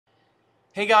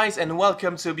Hey guys, and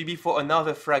welcome to BB for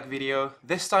another frag video.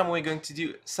 This time we're going to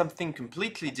do something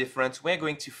completely different. We're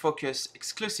going to focus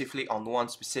exclusively on one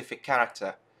specific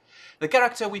character. The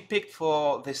character we picked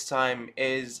for this time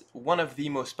is one of the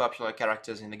most popular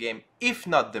characters in the game, if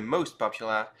not the most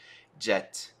popular,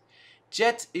 Jet.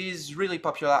 Jet is really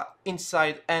popular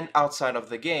inside and outside of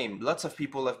the game. Lots of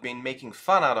people have been making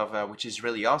fun out of her, which is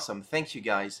really awesome. Thank you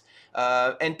guys.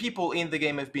 And people in the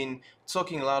game have been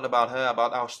talking a lot about her,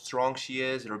 about how strong she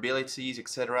is, her abilities,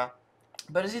 etc.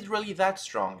 But is it really that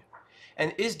strong?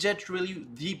 And is Jet really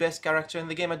the best character in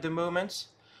the game at the moment?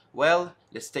 Well,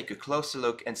 let's take a closer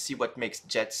look and see what makes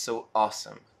Jet so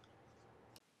awesome.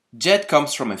 Jet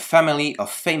comes from a family of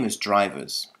famous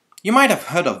drivers. You might have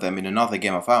heard of them in another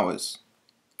game of ours.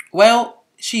 Well,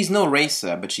 she's no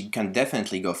racer, but she can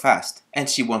definitely go fast, and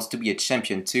she wants to be a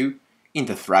champion too, in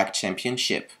the FRAG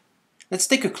Championship. Let's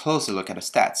take a closer look at her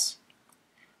stats.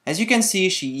 As you can see,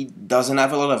 she doesn't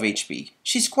have a lot of HP.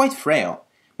 She's quite frail,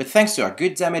 but thanks to her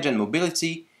good damage and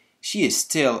mobility, she is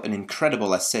still an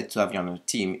incredible asset to have on your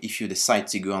team if you decide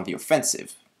to go on the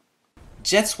offensive.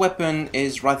 Jet's weapon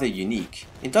is rather unique.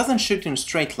 It doesn't shoot in a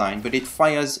straight line, but it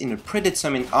fires in a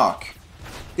predetermined arc.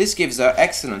 This gives her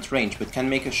excellent range, but can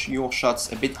make your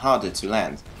shots a bit harder to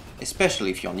land,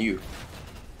 especially if you're new.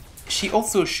 She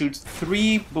also shoots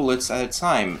 3 bullets at a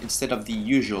time instead of the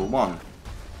usual one,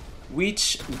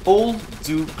 which all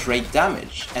do great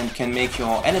damage and can make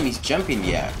your enemies jump in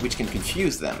the air, which can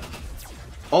confuse them.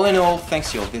 All in all,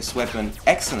 thanks to this weapon's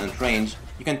excellent range,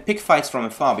 you can pick fights from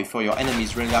afar before your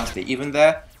enemies realize they're even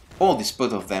there, or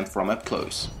dispose of them from up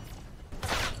close.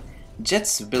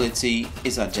 Jet's ability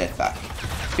is her jetpack.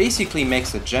 Basically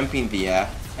makes her jump in the air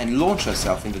and launch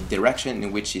herself in the direction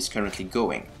in which she's currently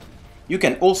going. You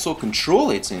can also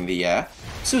control it in the air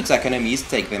to attack enemies,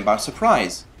 take them by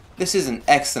surprise. This is an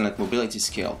excellent mobility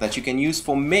skill that you can use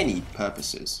for many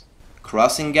purposes.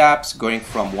 Crossing gaps, going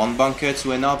from one bunker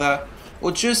to another,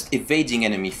 or just evading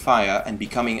enemy fire and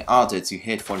becoming harder to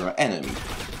hit for your enemy.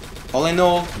 All in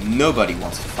all, nobody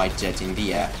wants to fight Jet in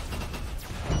the air.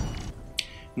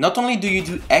 Not only do you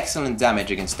do excellent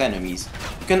damage against enemies,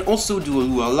 you can also do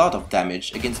a lot of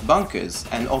damage against bunkers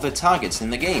and other targets in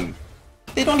the game.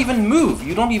 They don't even move,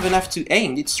 you don't even have to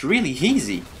aim, it's really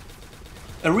easy.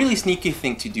 A really sneaky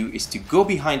thing to do is to go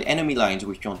behind enemy lines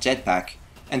with your jetpack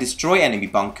and destroy enemy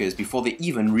bunkers before they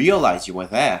even realize you were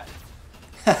there.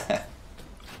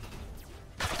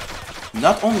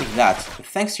 Not only that, but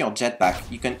thanks to your jetpack,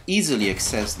 you can easily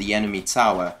access the enemy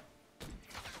tower.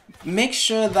 Make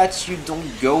sure that you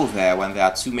don't go there when there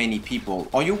are too many people,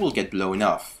 or you will get blown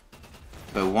off.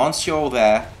 But once you're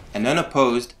there, and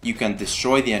unopposed, you can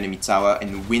destroy the enemy tower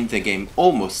and win the game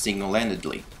almost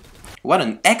single-handedly. What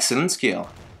an excellent skill!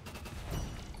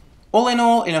 All in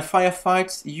all, in a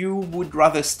firefight, you would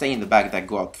rather stay in the back than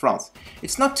go out front.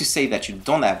 It's not to say that you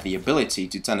don't have the ability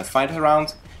to turn a fight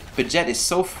around, but Jet is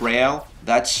so frail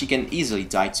that she can easily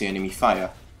die to enemy fire.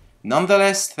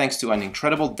 Nonetheless, thanks to an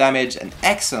incredible damage and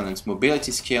excellent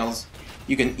mobility skills,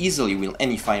 you can easily win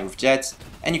any fight with Jet,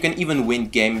 and you can even win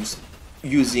games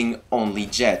using only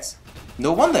Jet.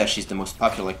 No wonder she's the most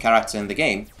popular character in the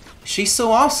game. She's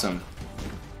so awesome!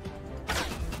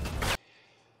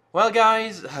 Well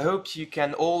guys, I hope you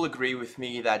can all agree with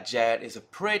me that Jet is a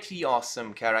pretty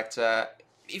awesome character.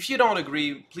 If you don't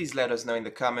agree, please let us know in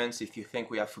the comments if you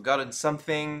think we have forgotten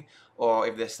something, or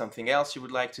if there's something else you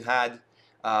would like to add.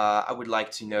 I would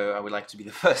like to know, I would like to be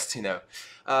the first to know.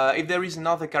 If there is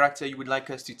another character you would like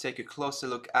us to take a closer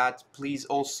look at, please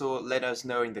also let us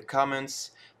know in the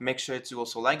comments. Make sure to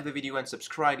also like the video and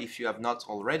subscribe if you have not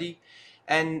already.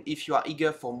 And if you are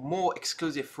eager for more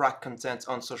exclusive frag content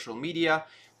on social media,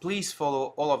 please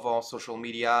follow all of our social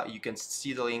media. You can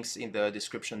see the links in the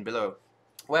description below.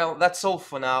 Well, that's all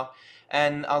for now,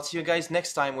 and I'll see you guys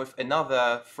next time with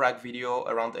another frag video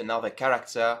around another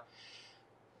character.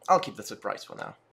 I'll keep the surprise for now.